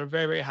levels are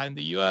very, very high in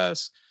the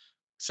US.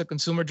 It's a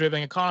consumer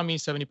driven economy.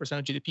 70%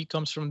 of GDP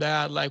comes from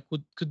that. Like,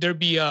 could there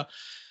be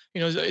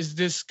is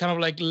this kind of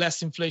like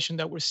less inflation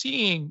that we're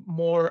seeing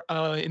more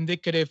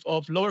indicative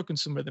of lower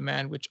consumer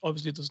demand, which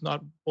obviously does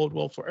not bode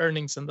well for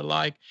earnings and the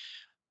like?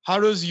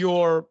 How does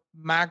your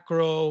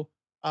macro,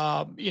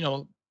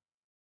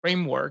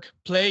 framework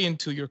play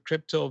into your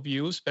crypto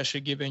view,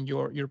 especially given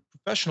your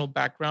professional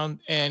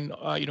background? And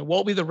what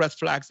will be the red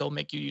flags that'll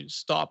make you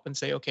stop and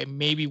say, okay,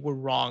 maybe we're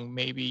wrong.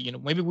 Maybe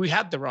maybe we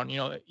had the run.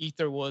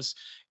 Ether was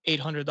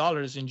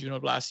 $800 in June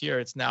of last year.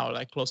 It's now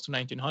like close to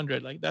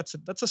 1900. Like that's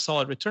a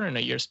solid return in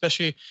a year,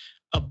 especially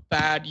a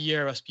bad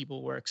year as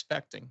people were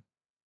expecting.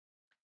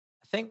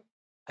 I think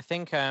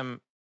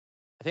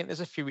there's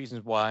a few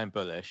reasons why I'm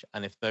bullish,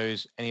 and if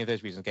any of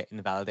those reasons get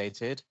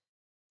invalidated,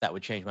 that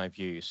would change my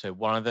view. So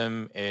one of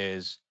them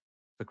is,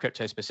 for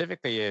crypto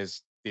specifically,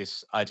 is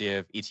this idea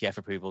of ETF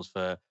approvals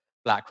for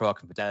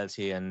BlackRock and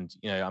Fidelity. And,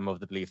 I'm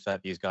of the belief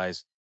that these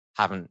guys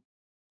haven't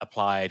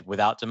applied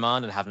without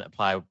demand and haven't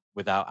applied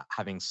without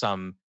having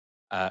some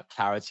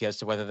clarity as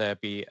to whether there'll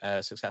be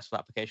a successful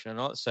application or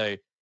not. So,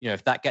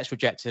 if that gets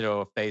rejected,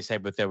 or if they say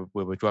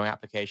we're withdrawing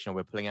application or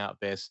we're pulling out of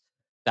this,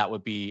 that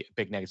would be a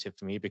big negative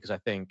for me, because I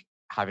think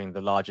having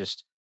the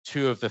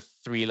two of the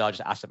three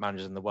largest asset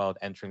managers in the world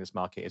entering this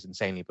market is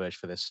insanely bullish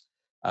for this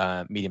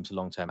medium to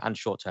long term and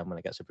short term when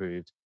it gets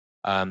approved.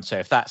 So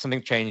if that's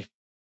something changed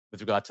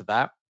with regard to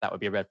that, that would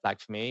be a red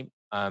flag for me.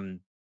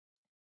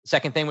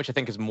 Second thing, which I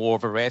think is more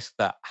of a risk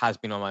that has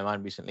been on my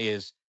mind recently,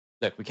 is,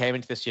 look, we came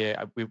into this year,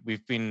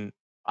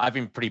 I've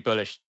been pretty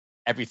bullish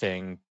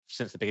everything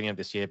since the beginning of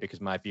this year, because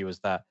my view was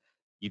that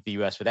the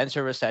US would enter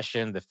a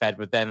recession, the Fed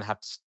would then have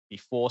to be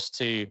forced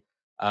to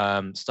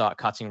start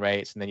cutting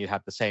rates, and then you'd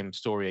have the same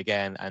story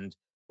again. And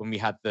when we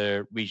had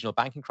the regional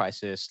banking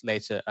crisis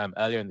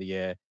earlier in the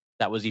year,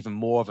 that was even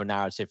more of a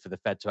narrative for the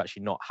Fed to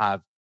actually not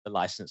have the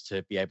license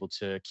to be able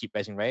to keep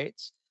raising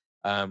rates.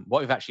 What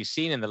we've actually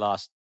seen in the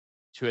last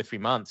 2 or 3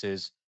 months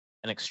is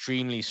an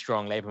extremely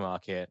strong labor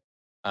market,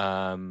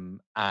 and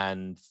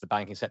the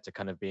banking sector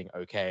kind of being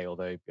okay,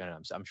 although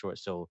I'm sure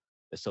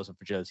there's still some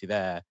fragility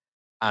there.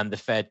 And the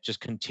Fed just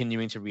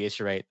continuing to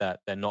reiterate that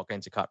they're not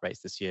going to cut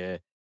rates this year.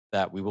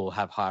 that we will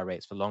have higher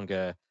rates for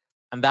longer.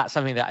 And that's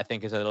something that I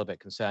think is a little bit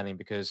concerning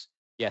because,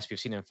 yes, we've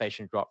seen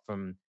inflation drop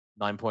from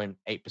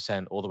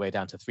 9.8% all the way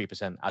down to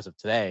 3% as of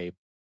today.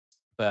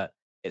 But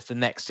it's the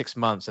next 6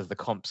 months as the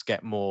comps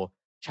get more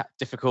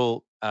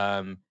difficult,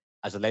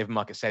 as the labor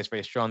market stays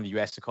very strong, the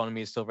US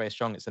economy is still very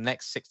strong. It's the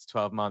next 6 to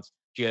 12 months,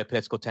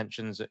 geopolitical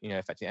tensions,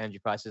 affecting energy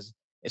prices.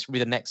 It's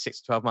really the next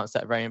 6 to 12 months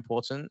that are very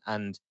important.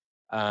 And,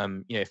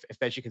 if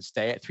Fed can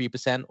stay at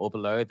 3% or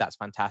below, that's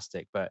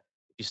fantastic. But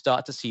if you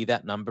start to see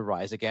that number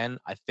rise again,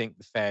 I think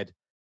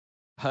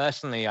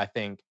I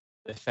think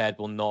the Fed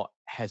will not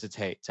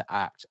hesitate to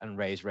act and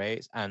raise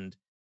rates. And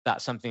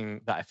that's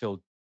something that I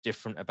feel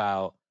different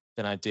about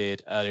than I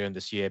did earlier in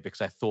this year because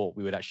I thought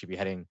we would actually be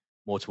heading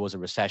more towards a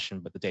recession,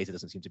 but the data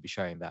doesn't seem to be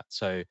showing that.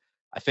 So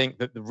I think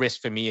that the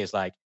risk for me is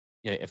like,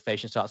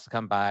 inflation starts to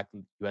come back,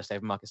 the US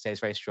labor market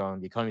stays very strong,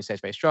 the economy stays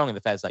very strong, and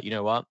the Fed's like, you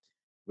know what,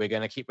 we're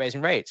going to keep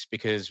raising rates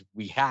because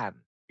we can,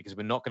 because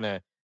we're not going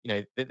to,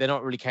 they're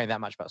not really caring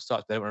that much about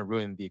stocks. They don't want to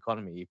ruin the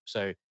economy.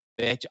 So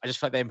I just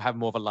feel like they have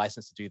more of a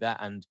license to do that.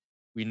 And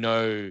we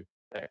know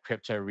that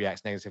crypto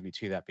reacts negatively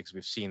to that because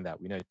we've seen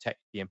that. We know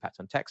the impact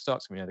on tech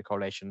stocks. We know the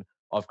correlation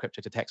of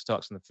crypto to tech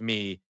stocks. And for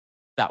me,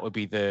 that would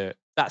be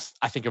that's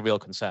I think a real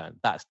concern.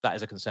 That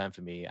is a concern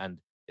for me, and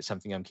it's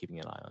something I'm keeping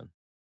an eye on.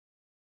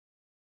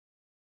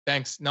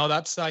 Thanks. No,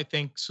 that's, I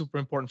think, super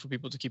important for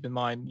people to keep in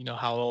mind,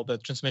 how all the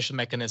transmission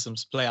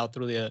mechanisms play out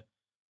through the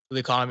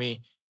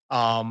economy,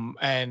 and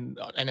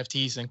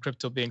NFTs and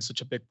crypto being such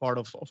a big part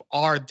of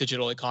our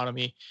digital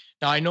economy.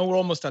 Now, I know we're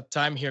almost at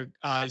time here,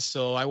 guys,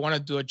 so I want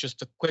to do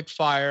just a quick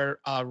fire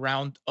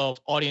round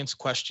of audience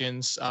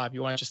questions. If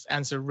you want to just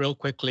answer real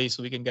quickly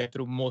so we can get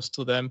through most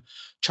of them.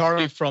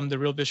 Charlie from the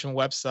Real Vision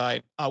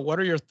website, what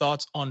are your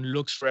thoughts on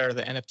LooksRare,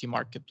 the NFT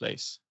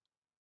marketplace?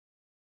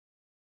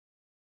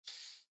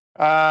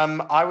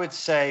 I would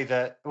say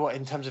that, well,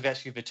 in terms of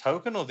actually the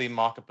token or the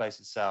marketplace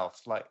itself,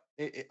 like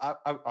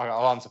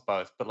I'll answer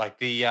both, but like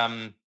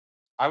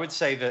I would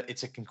say that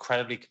it's an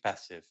incredibly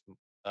competitive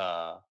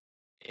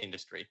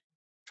industry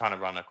trying to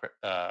run a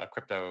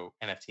crypto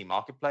NFT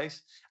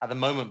marketplace. At the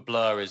moment,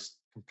 Blur is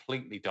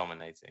completely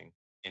dominating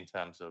in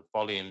terms of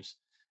volumes.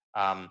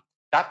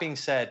 That being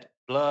said,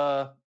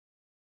 Blur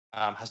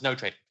has no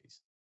trading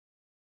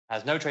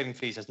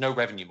fees, has no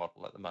revenue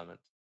model at the moment.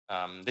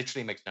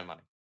 Literally makes no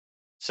money.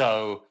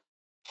 So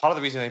part of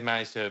the reason they've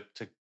managed to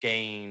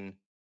gain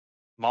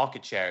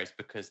market share is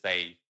because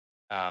they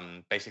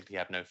basically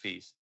have no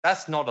fees.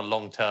 That's not a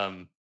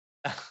long-term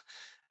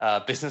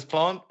business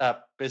plan.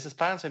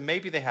 So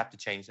maybe they have to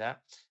change that.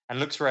 And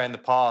LooksRare in the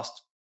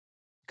past,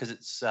 because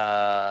it's it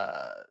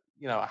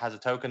has a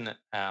token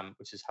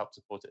which has helped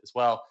support it as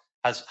well,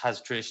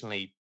 has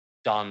traditionally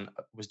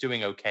was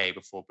doing okay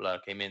before Blur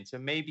came in. So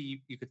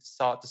maybe you could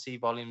start to see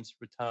volumes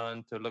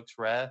return to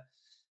LooksRare.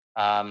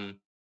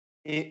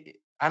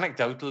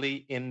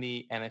 Anecdotally, in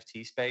the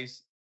NFT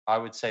space, I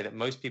would say that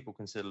most people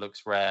consider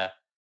LooksRare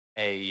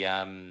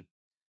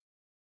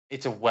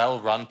it's a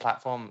well-run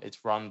platform. It's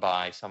run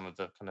by some of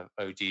the kind of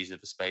OGs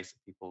of the space that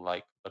people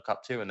look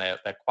up to, and they're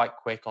quite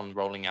quick on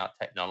rolling out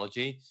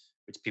technology,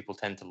 which people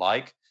tend to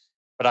like.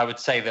 But I would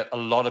say that a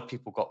lot of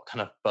people got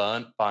kind of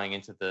burnt buying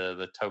into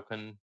the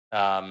token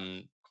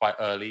quite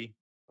early,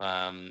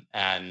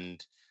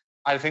 and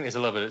I think there's a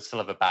little bit still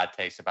of a bad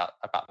taste about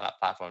that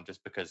platform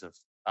just because of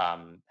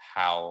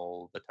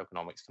how the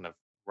tokenomics kind of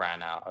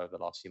ran out over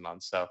the last few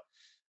months. So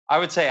I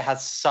would say it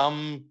has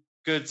some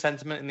good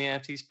sentiment in the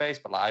NFT space,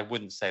 but I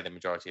wouldn't say the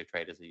majority of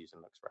traders are using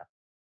LooksRare.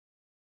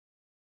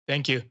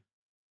 Thank you.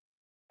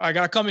 I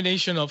got a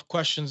combination of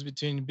questions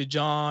between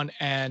Bijan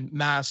and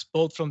Mas,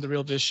 both from the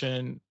Real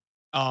Vision.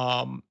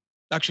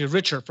 Actually,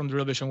 Richard from the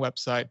Real Vision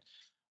website.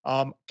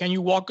 Can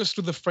you walk us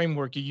through the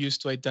framework you use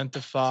to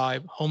identify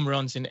home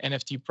runs in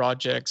NFT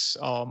projects,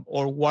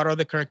 or what are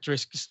the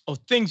characteristics of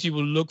things you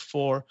will look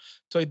for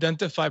to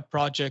identify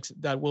projects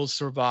that will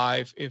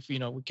survive if, we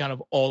kind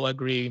of all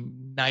agree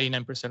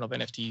 99% of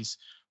NFTs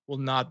will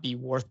not be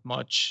worth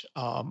much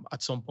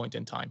at some point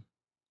in time?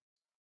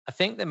 I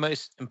think the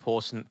most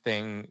important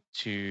thing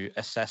to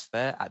assess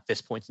there at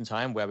this point in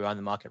time, where we are in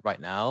the market right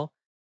now,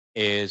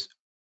 is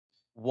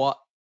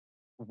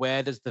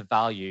where does the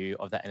value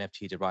of that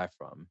NFT derive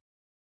from?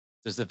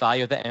 Does the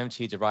value of the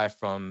NFT derive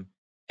from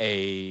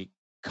a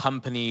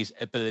company's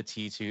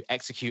ability to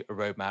execute a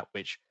roadmap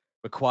which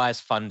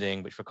requires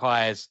funding, which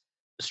requires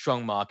a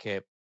strong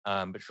market,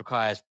 which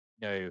requires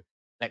an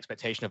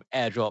expectation of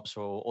airdrops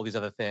or all these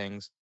other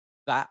things?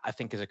 That I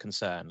think is a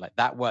concern. Like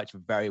that worked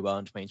very well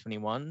in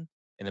 2021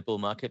 in the bull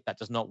market. That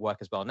does not work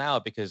as well now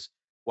because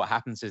what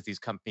happens is these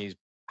companies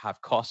have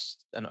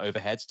costs and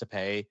overheads to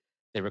pay.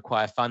 They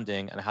require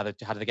funding, and how do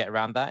they get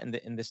around that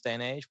in this day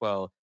and age?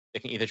 Well,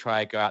 they can either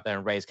try go out there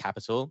and raise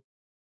capital.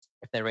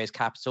 If they raise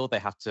capital, they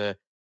have to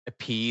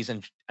appease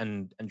and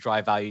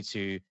drive value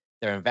to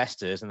their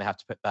investors, and they have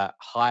to put that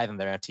higher than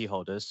their NFT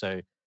holders.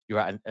 So you're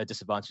at a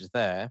disadvantage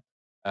there.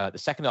 The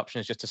second option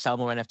is just to sell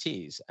more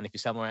NFTs, and if you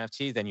sell more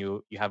NFTs, then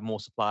you have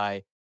more supply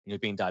and you're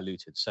being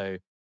diluted. So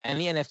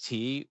any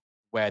NFT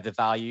where the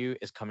value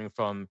is coming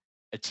from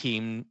a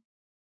team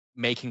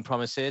making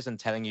promises and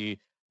telling you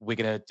we're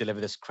going to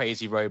deliver this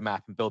crazy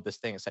roadmap and build this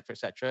thing, et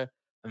cetera,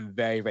 I'm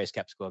very, very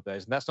skeptical of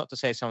those. And that's not to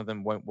say some of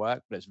them won't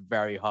work, but it's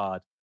very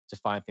hard to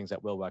find things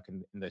that will work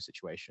in those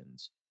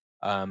situations.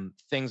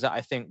 Things that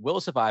I think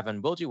will survive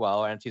and will do well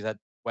are NFTs that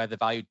where the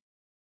value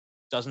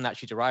doesn't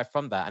actually derive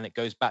from that. And it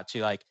goes back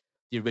to like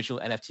the original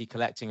NFT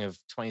collecting of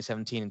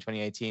 2017 and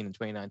 2018 and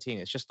 2019.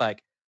 It's just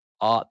like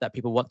art that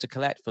people want to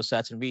collect for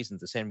certain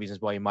reasons, the same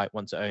reasons why you might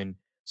want to own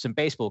some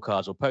baseball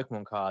cards or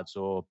Pokemon cards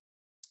or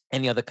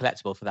any other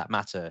collectible for that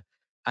matter.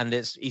 And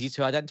it's easy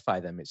to identify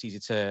them. It's easy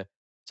to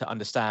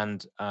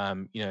understand,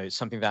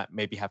 something that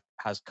maybe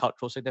has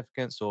cultural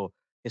significance or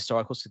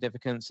historical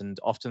significance. And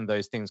often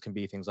those things can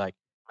be things like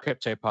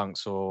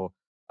CryptoPunks or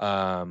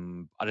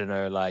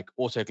like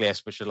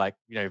autoglyphs, which are like,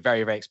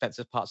 very, very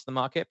expensive parts of the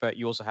market. But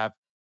you also have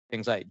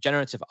things like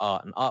generative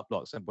art and art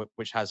blocks,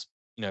 which has,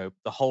 the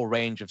whole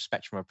range of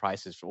spectrum of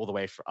prices for all the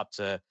way up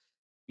to,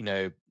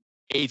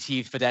 80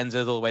 ETH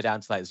fidenzas all the way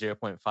down to like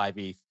 0.5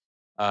 ETH,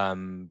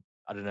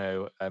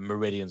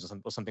 meridians or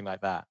something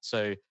like that.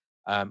 So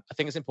I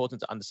think it's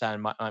important to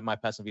understand my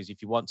personal views.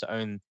 If you want to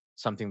own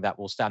something that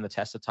will stand the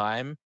test of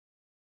time,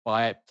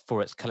 buy it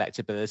for its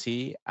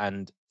collectability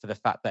and for the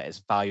fact that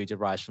its value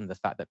derives from the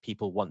fact that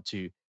people want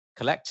to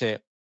collect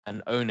it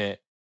and own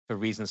it for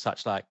reasons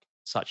such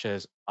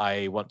as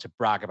I want to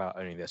brag about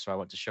owning this, or I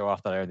want to show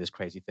off that I own this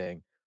crazy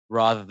thing,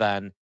 rather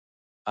than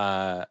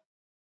a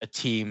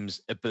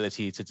team's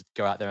ability to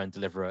go out there and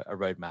deliver a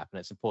roadmap. And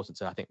it's important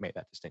to, I think, make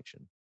that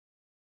distinction.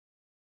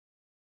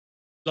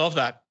 Love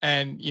that.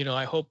 And,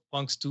 I hope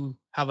punks do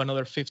have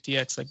another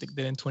 50x like they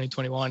did in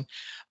 2021.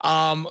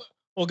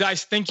 Well,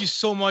 guys, thank you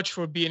so much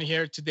for being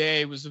here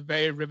today. It was a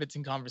very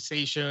riveting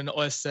conversation.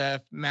 OSF,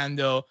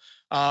 Mando,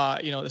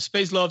 the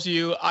space loves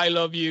you. I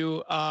love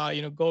you.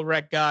 Go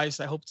wreck,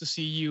 guys. I hope to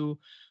see you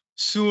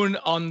soon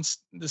on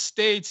the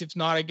States. If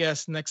not, I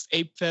guess next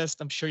Ape Fest.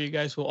 I'm sure you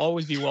guys will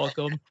always be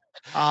welcome.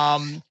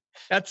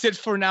 That's it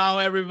for now,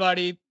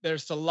 everybody.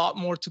 There's a lot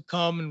more to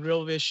come in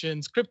Real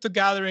Vision's Crypto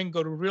Gathering.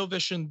 Go to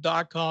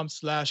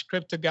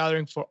realvision.com/crypto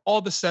gathering for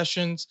all the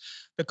sessions.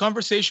 The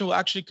conversation will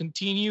actually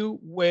continue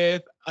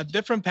with a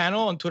different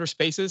panel on Twitter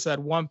Spaces at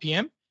 1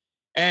 p.m.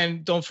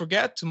 And don't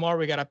forget, tomorrow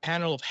we got a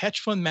panel of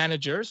hedge fund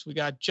managers. We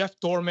got Jeff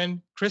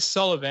Dorman, Chris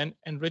Sullivan,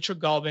 and Richard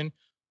Galvin,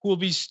 who will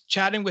be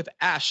chatting with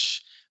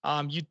Ash.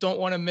 You don't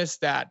want to miss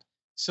that.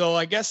 So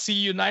I guess see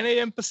you 9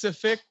 a.m.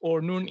 Pacific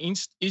or noon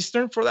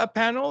Eastern for that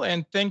panel.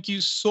 And thank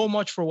you so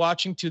much for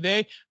watching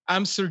today.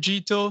 I'm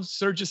Sergio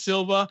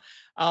Silva.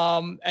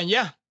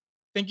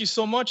 Thank you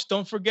so much.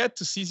 Don't forget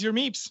to seize your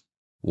meeps.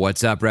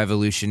 What's up,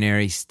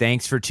 revolutionaries?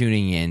 Thanks for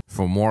tuning in.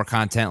 For more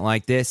content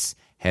like this,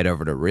 head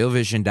over to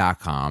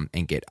realvision.com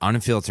and get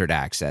unfiltered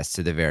access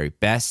to the very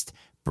best,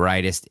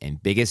 brightest,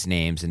 and biggest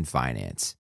names in finance.